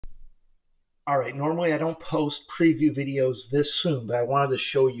All right, normally I don't post preview videos this soon, but I wanted to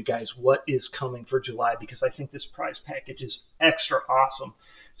show you guys what is coming for July because I think this prize package is extra awesome.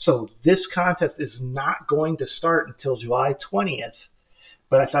 So this contest is not going to start until July 20th,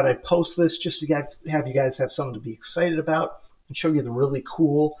 but I thought I'd post this just to have you guys have something to be excited about and show you the really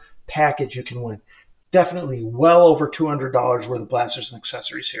cool package you can win. Definitely well over $200 worth of blasters and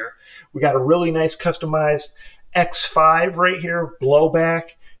accessories here. We got a really nice customized X5 right here,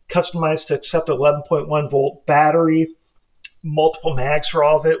 blowback, customized to accept 11.1 volt battery, multiple mags for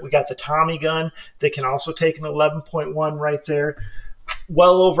all of it. We got the Tommy gun. They can also take an 11.1 right there.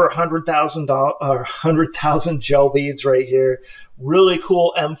 Well over 100,000 gel beads right here. Really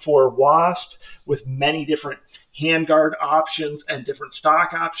cool M4 Wasp with many different handguard options and different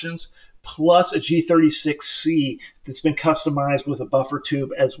stock options, plus a G36C that's been customized with a buffer tube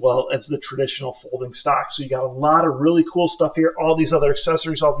as well as the traditional folding stock. So you got a lot of really cool stuff here. All these other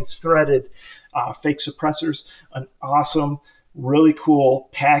accessories, all these threaded fake suppressors, an awesome, really cool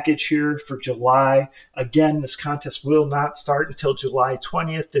package here for July. Again, this contest will not start until July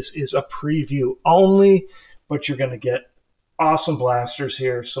 20th. This is a preview only, but you're going to get awesome blasters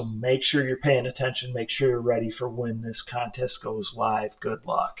here. So make sure you're paying attention. Make sure you're ready for when this contest goes live. Good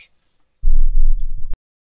luck.